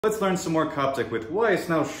Let's learn some more Coptic with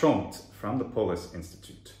Esnau Shomt from the Polis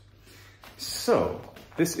Institute. So,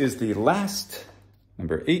 this is the last,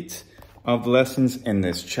 number 8, of the lessons in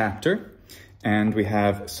this chapter, and we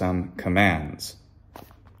have some commands.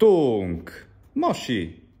 Tung,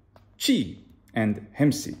 moshi, chi, and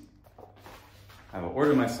hemsi. I will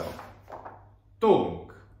order myself.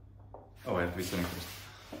 Tung. Oh, I have to be sitting first.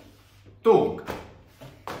 Tung,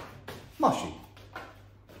 moshi,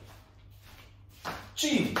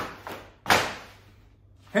 chi,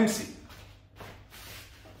 hemsi.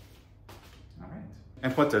 All right.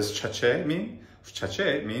 And what does ⲟⲙ mean?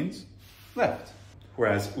 ⲟⲙ means left,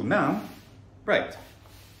 whereas unam, right.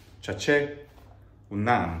 ⲟⲙ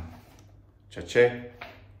unam, ⲟⲙ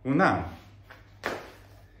unam.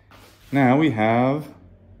 Now we have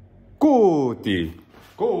koti,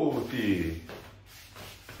 koti. You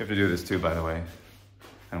have to do this too, by the way.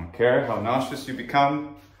 I don't care how nauseous you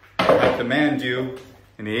become. I command you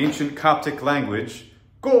in the ancient Coptic language,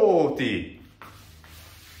 koti.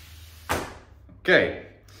 Okay,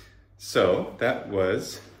 so that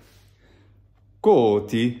was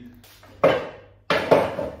koti.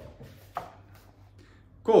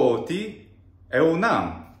 Koti e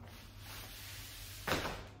unam.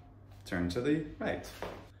 Turn to the right.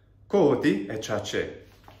 Koti e ⲟⲙ.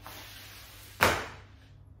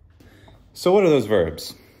 So what are those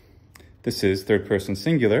verbs? This is third person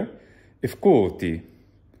singular. Ifkoti,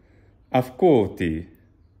 afkoti,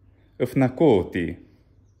 ifnakoti.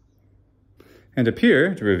 And up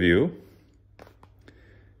here, to review,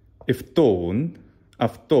 ifton,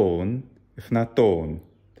 afton, ifnaton.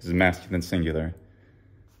 This is masculine singular.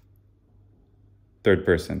 Third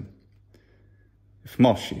person.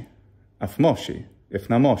 Ifmoshi, afmoshi,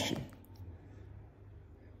 ifnamoshi.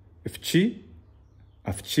 Ifchi,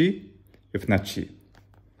 afchi, ifnachi.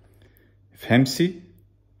 Ifhemsi,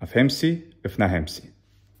 afhemsi, ifnahemsi.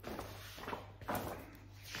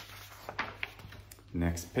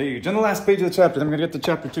 Next page, on the last page of the chapter, then we're going to get to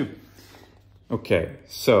chapter 2. Okay,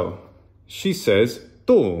 so she says,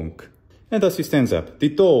 tung, and thus he stands up,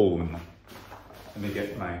 titon. Let me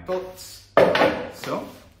get my thoughts. So,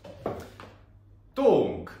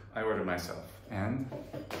 tung, I order myself, and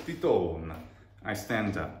titon, I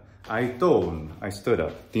stand up. Aiton, I stood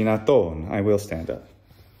up. Tinaton, I will stand up.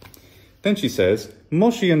 Then she says,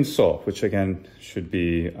 moshi and so, which again should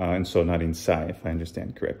be in so, not in sai, if I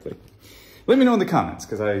understand correctly. Let me know in the comments,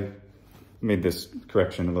 because I made this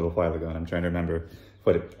correction a little while ago, and I'm trying to remember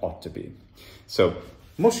what it ought to be. So,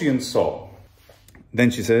 moshi and so.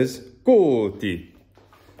 Then she says, koti.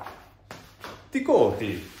 Ti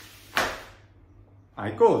koti.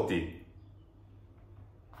 I koti.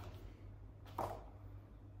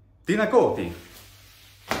 Tina koti.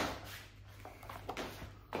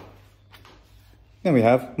 Then we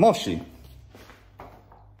have moshi.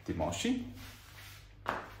 Ti moshi.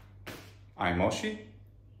 I moshi.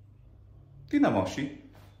 Tina moshi.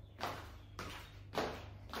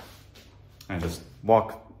 And just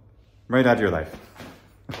walk right out of your life.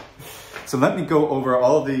 So let me go over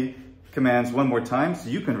all the commands one more time so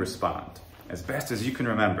you can respond as best as you can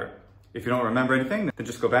remember. If you don't remember anything, then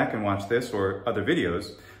just go back and watch this or other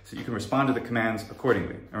videos so you can respond to the commands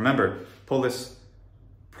accordingly. And remember, Polis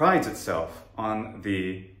prides itself on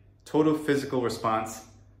the total physical response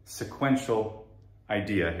sequential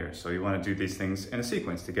idea here. So you want to do these things in a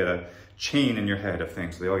sequence to get a chain in your head of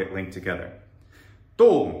things so they all get linked together.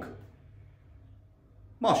 Tung,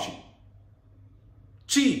 moshi,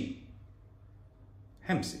 chi,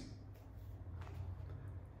 hemsi,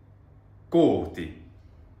 koti,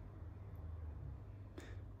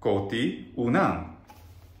 koti unam,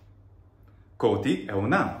 koti e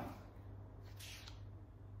unam,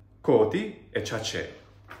 koti e ⲟⲙ,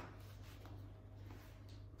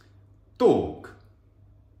 tung,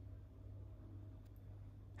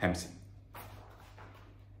 hemsi,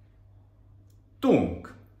 tung,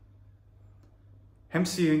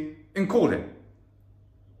 hemsi in kolen,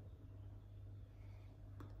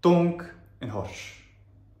 tung in hosh,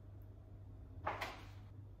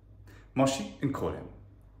 moshi in kolen.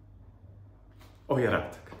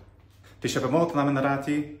 Bohairic. Tä ⲟⲙ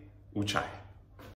ⲧ ⲟⲙ